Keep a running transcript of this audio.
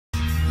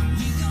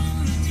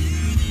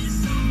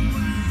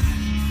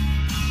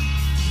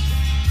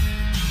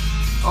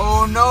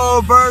Oh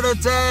no, bird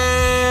attack!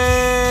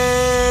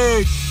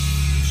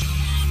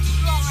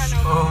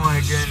 Oh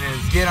my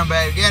goodness. Get him,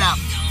 babe. Get him.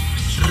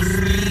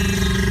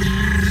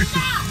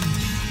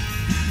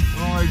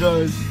 Oh my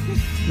gosh.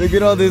 Look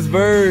at all these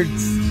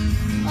birds.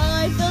 Oh,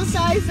 I feel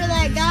sorry for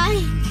that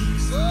guy.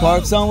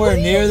 Park somewhere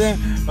near them.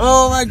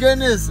 Oh my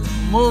goodness.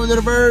 Move to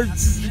the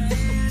birds.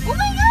 Oh my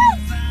god.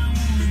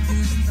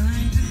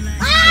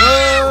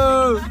 Ah!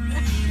 Oh.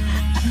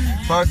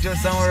 Park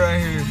just somewhere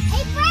right here.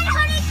 Hey, Fred,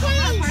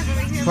 hurricane.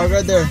 Park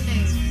right there.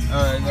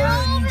 Alright, go They're ahead.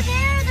 all over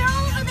there. They're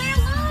all over there.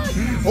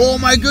 Look. Oh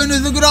my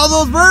goodness, look at all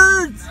those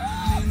birds!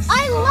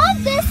 I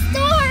love this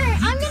store.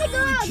 I'm gonna go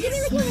out. Give me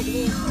the camera. Give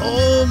me the camera.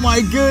 Oh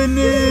my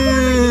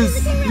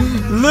goodness!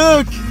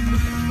 Look!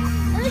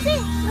 Let me see.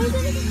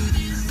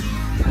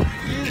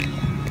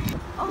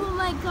 Oh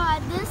my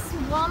god, this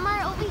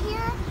Walmart over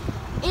here,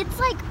 it's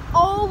like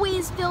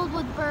always filled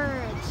with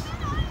birds.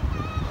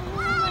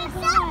 Oh my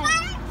god.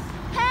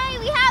 Hey,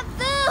 we have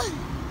food.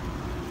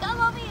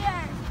 Come over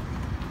here.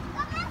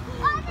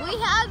 We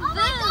have food. Oh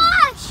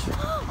my gosh.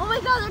 Oh my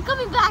god, they're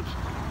coming back.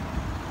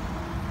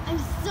 I'm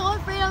so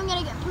afraid I'm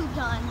gonna get pooped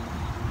on.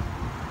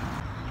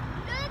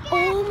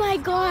 Oh my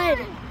god.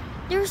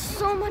 There's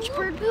so much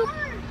bird poop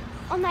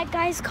on that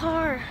guy's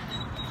car.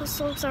 I feel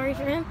so sorry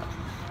for him.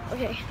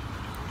 Okay.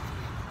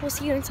 We'll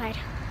see you inside.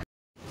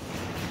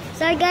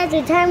 Sorry guys,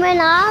 the time went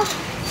off.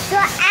 So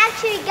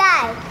actually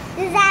guys,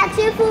 this is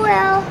actually for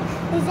real.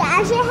 This is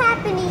actually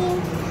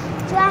happening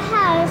to our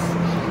house.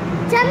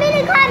 Tell me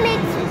in the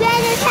comments when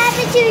this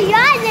happened to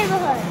your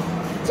neighborhood.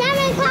 Tell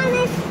me in the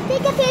comments,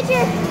 take a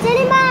picture, send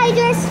in my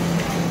address,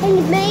 and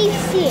you may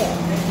see it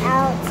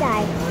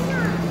outside.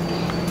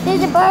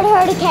 There's a bird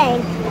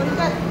hurricane.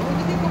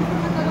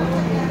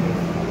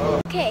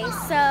 Okay,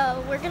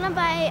 so we're gonna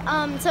buy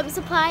some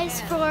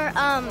supplies for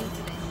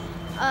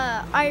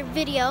our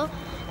video,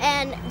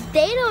 and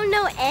they don't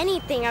know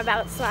anything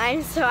about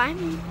slime, so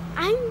I'm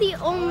the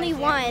only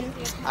one.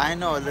 I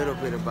know a little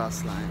bit about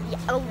slime. Yeah,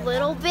 a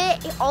little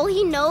bit. All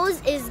he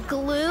knows is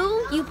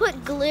glue. You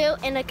put glue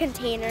in a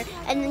container,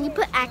 and then you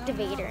put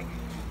activator.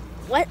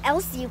 What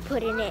else do you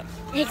put in it?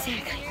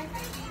 Exactly.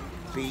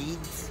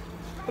 Beads.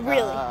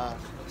 Really?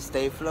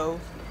 Stay flow.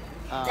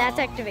 That's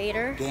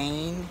activator.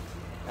 Gain.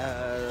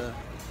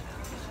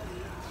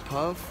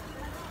 Puff.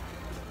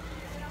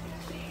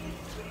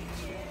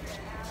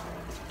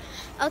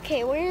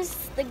 Okay, where's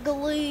the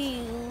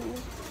glue?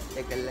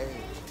 The glue.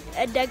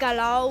 The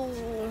glue.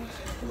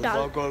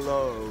 The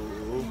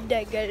glue.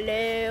 The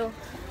glue.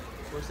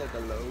 Where's the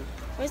glue?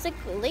 Where's the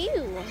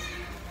glue?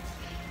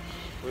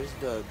 Where's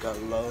the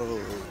glue?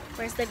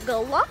 Where's the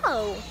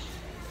glue?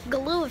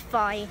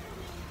 Gluify.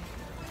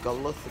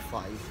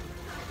 Gluify.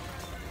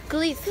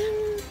 Glue. Can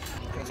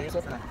you see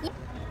yourself now? Yep.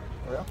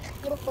 For real?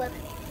 Little flip.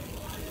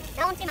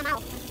 That one's in my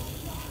mouth.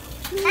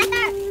 That's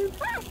there.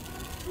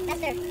 That's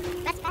there.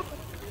 That's back.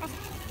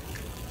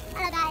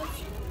 Hello guys.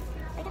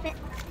 Look at it.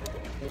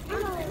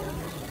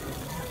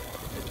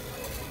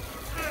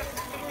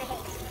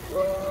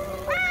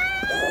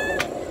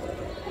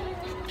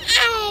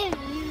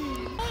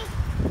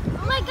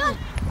 Oh my god.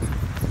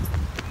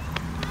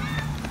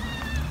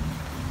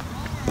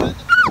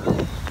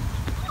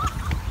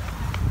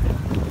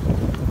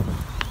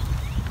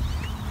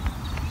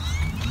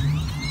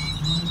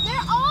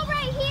 They're all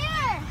right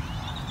here.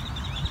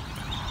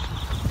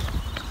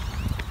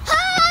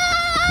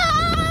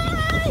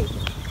 Hi!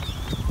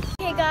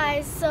 Okay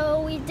guys,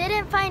 so we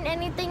didn't find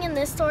anything in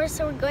this store,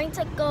 so we're going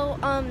to go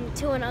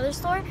to another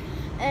store,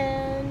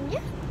 and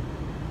yeah.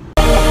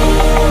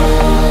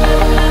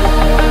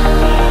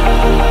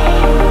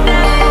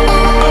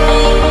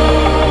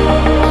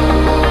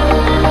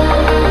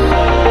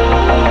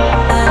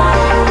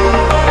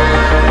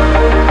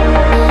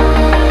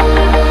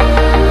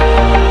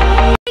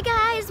 Hey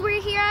guys,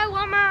 we're here at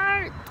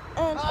Walmart,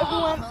 and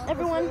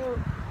everyone.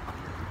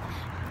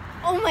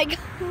 Oh my god.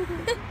 You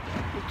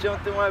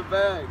jumped in my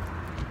bag.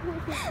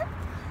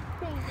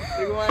 Look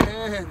at my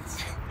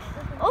hands.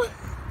 Oh.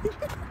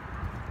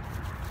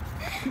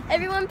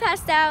 Everyone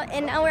passed out,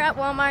 and now we're at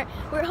Walmart.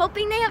 We're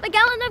hoping they have a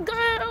gallon of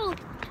glue.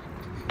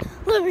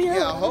 Love you.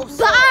 Yeah, I hope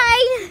so.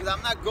 Bye. Because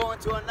I'm not going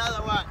to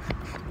another one.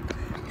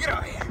 Get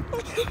over here.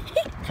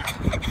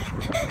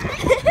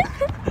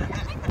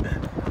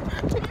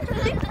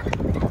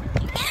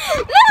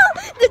 No,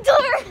 the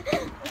door.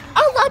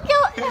 I'll lock you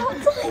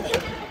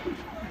outside.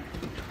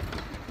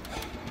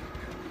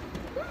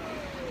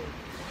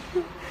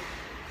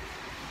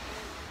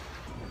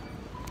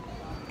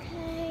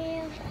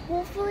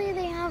 Hopefully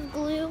they have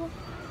glue.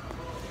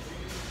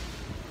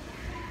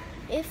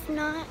 If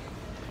not,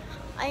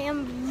 I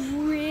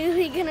am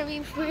really gonna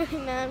be really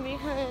mad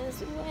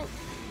because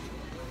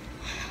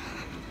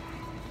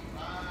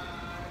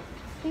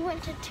we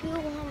went to 2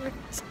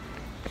 Walmarts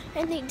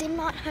and they did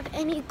not have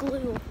any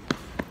glue.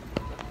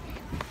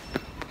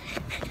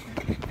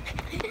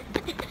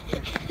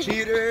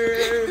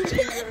 Cheater!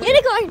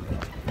 Unicorn!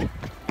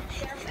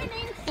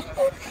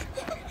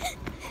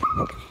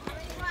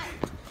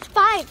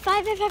 Five.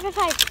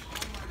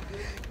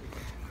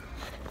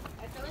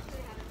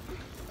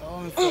 Oh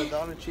going for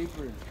 $1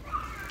 cheaper.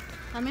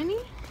 How many?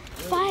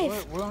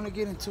 5. We're only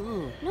getting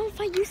 2. No,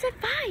 5. You said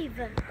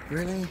 5.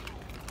 Really?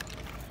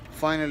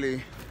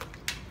 Finally.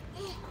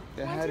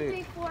 They 1, had 2, it.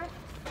 3, 4.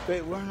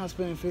 Wait, we're not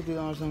spending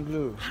 $50 on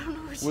glue. I don't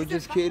know what We're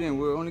just kidding.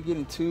 We're only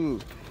getting 2.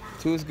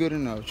 2 is good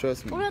enough.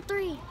 Trust me. What about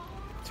 3?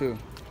 2.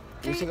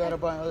 We still gotta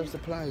buy other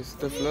supplies.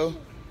 The flow.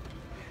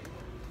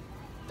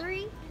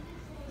 3.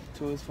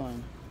 2 is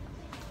fine.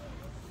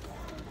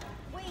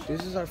 Wait.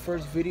 This is our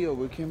first video.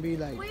 We can be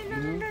like, Wait, you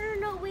know,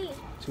 no, wait.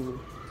 2.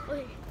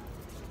 Okay.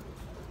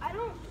 I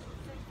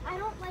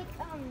don't like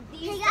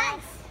these. Hey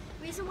guys.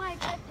 Reason why I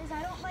cut is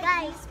I don't like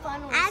Guys, these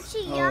funnels.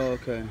 actually, Oh, yeah.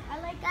 okay. I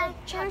like Guys,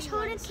 the Charles,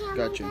 hold a ones. camera,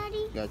 Got you.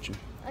 Daddy. Got you.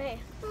 Okay.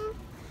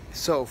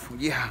 So,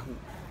 yeah,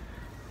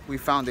 we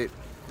found it.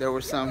 There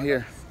were some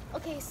here.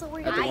 Okay, so we're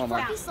At gonna the make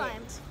Walmart. fluffy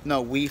slimes.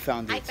 No, we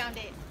found it. I found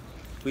it.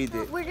 We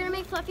did. We're gonna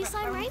make fluffy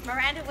slime, right?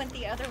 Miranda went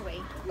the other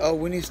way. Oh,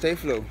 we need Stay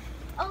Flow.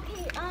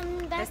 Okay,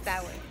 That's that's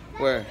that way.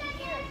 Where?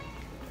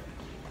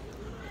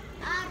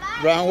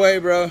 Wrong way,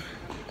 bro.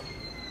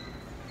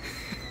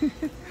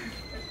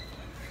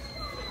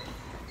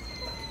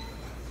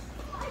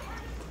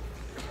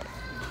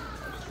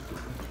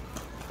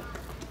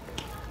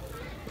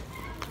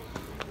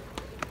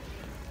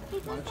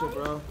 Watch it,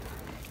 bro.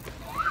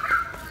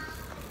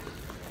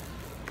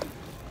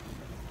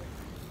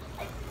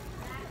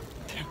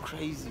 They're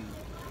crazy.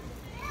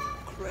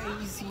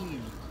 Crazy.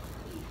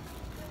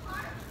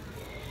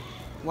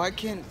 Why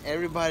can't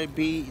everybody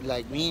be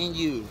like me and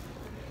you?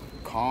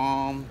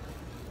 Calm,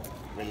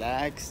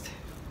 relaxed,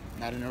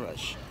 not in a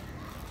rush.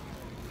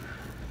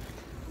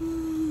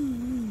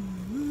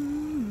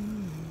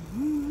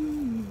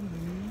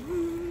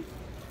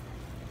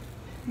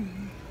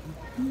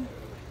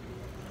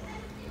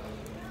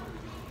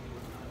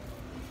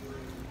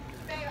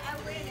 Babe, I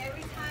win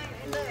every time.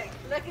 And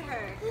look at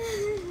her.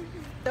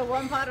 The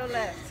one bottle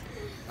left.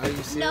 Are you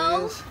serious?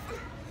 No.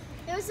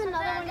 There's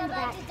another one in the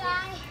back.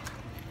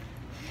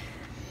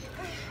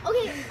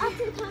 Okay, up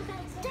to the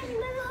compound. Daddy, let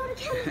me hold the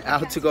camera.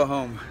 Out to go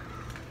home.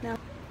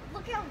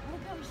 Look how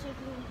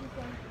shaking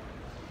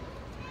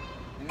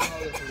he's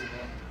going.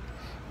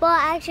 Well,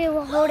 actually,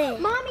 we'll hold it.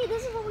 Mommy,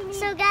 this is what we need.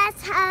 So, guys,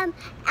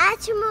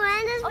 after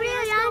Miranda's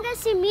video, y'all gonna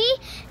see me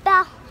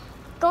about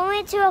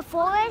going to a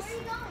forest,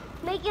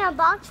 making a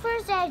box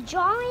first and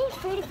drawing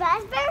pretty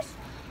fast bears,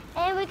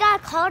 and we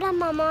got called on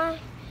Mama,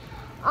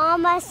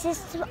 on my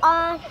sister,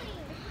 on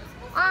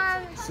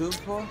Soup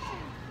for?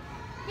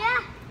 yeah.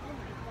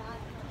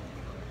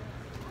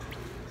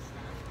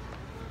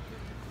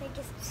 Make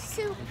it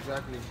soup.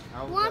 Exactly.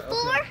 One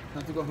floor?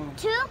 Have to go home.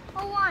 2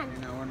 or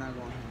 1? No, we're not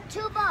going home.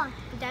 2 balls.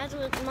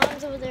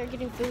 Mom's over there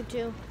getting food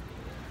too.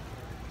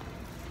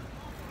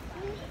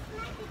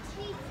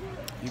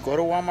 You go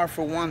to Walmart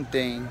for one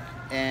thing,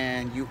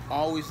 and you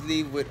always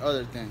leave with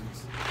other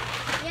things.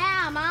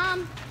 Yeah,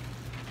 Mom.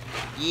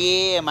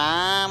 Yeah,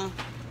 Mom.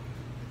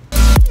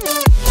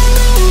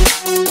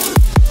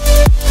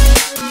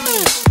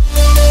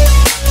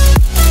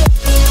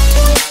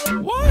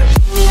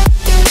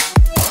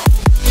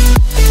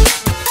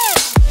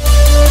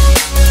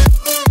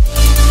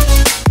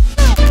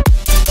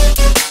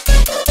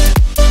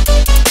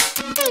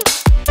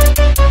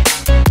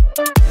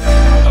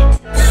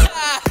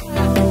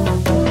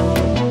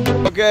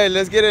 Okay,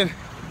 let's get in.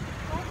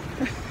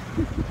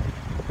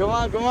 Come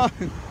on, come on.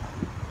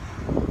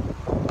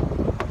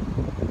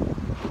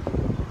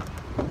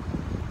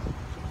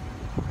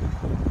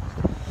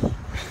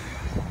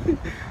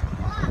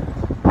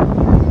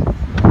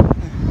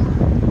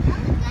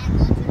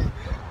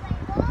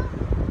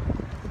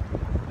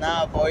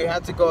 Nah, boy, you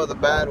have to go the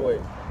bad way.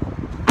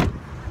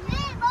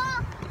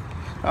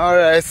 All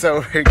right,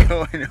 so we're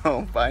going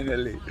home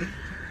finally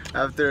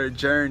after a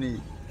journey.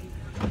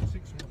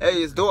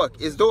 Hey, it's dark.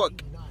 It's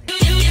dark.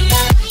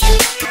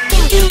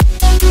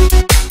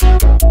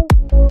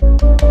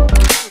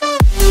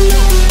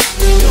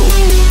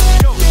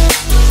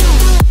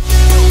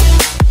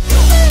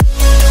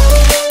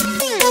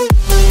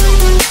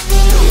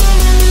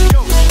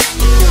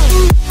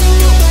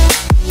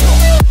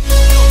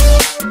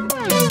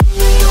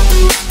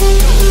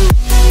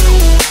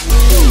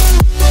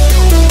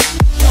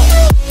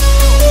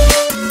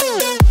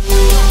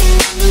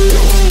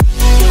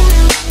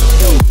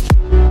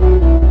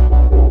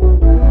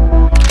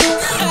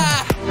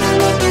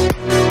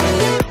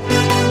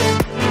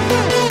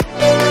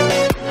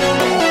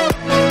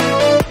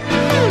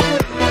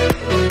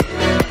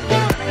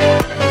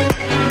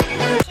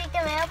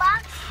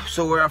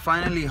 So we're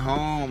finally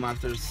home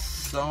after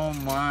so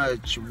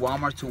much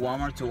Walmart to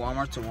Walmart to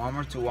Walmart to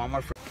Walmart to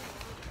Walmart.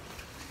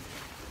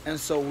 And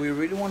so we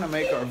really want to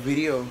make our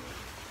video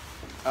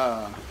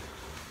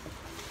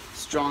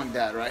strong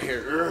dad right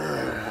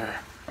here.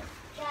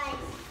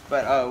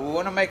 But we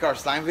want to make our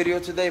slime video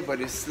today,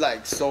 but it's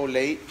like so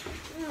late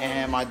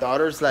and my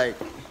daughter's like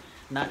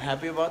not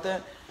happy about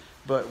that.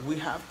 But we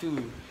have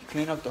to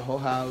clean up the whole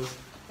house.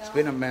 It's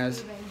been a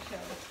mess.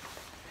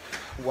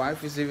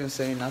 Wife is even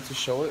saying not to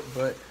show it,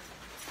 but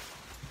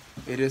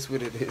it is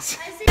what it is.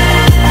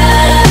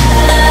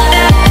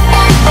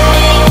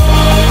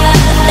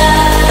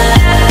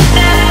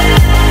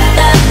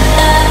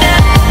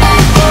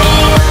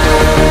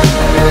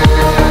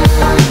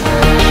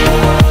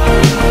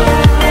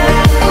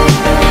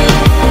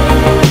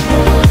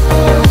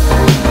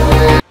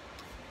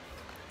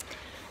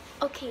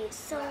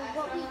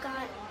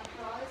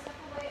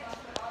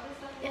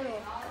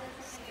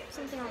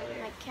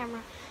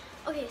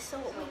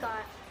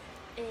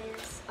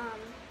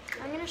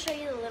 I'm gonna show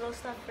you the little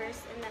stuff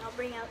first, and then I'll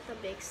bring out the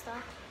big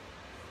stuff.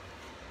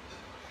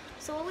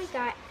 So what we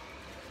got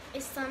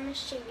is some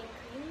shaving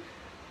cream.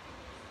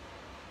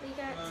 And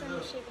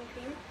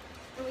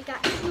we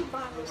got 2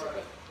 bottles of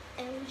it.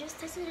 And we just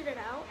tested it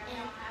out,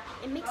 and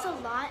it makes a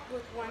lot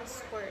with 1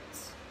 squirt.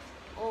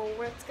 Oh,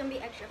 where it's gonna be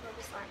extra for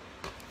the slime.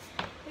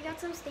 We got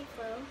some Stay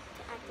Flow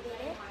to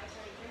activate it.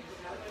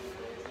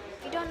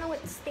 If you don't know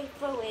what Stay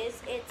Flow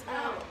is,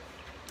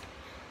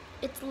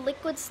 it's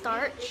liquid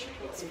starch.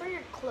 It's for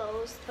your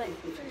clothes, but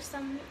for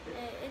some,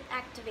 it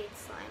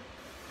activates slime.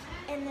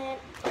 And then,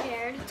 okay, I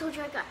already told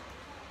you I got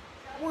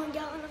 1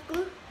 gallon of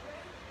glue.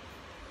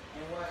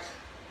 And what?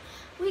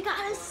 We got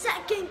a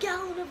 2nd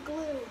gallon of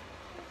glue.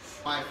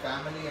 My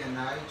Family and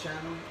I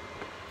channel.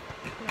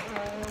 You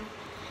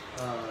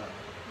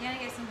gotta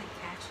get something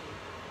catchy.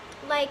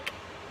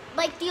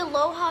 Like the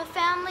Aloha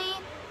Family,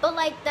 but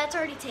like that's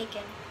already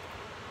taken.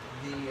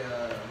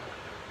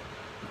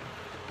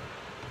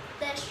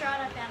 The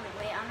Estrada Family.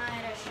 Wait, I'm not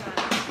at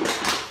Estrada.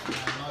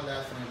 No,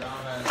 that's my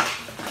daughter.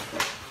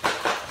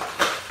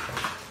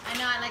 I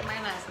know, I like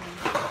my last name.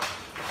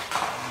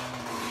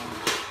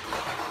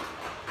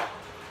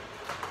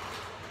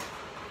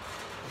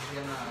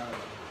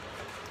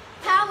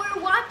 Power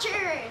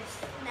Watchers.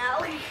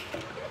 No.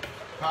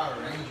 Power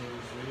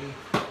Rangers, really?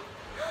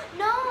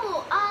 No.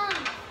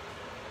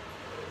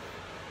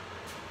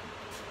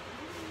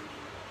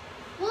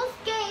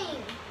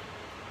 Wolfgang.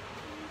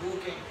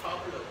 Wolfgang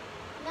Pablo.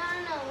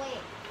 No,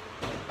 wait.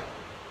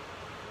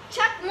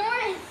 Chuck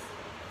Morris.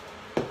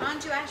 Why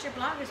don't you ask your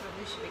bloggers what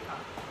we should be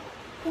called?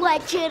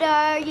 What should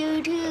our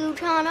YouTube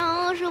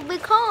channel should be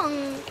called?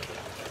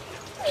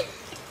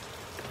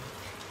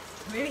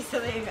 Maybe so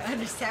they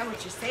understand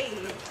what you're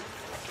saying.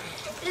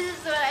 This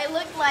is what I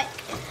look like.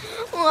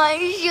 What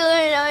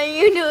should our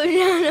YouTube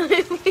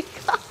channel be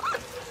called?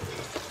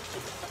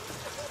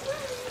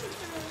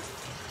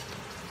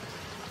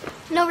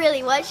 No,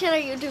 really, what should our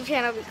YouTube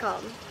channel be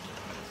called?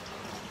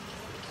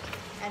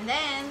 And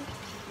then,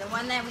 the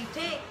one that we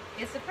pick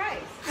is the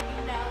prize.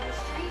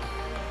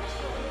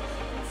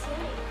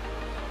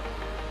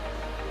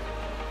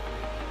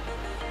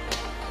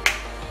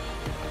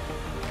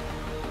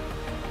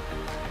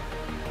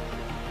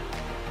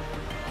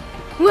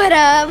 What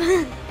up?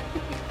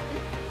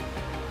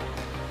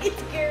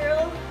 It's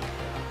girl.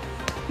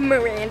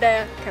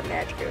 Miranda, come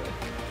at you.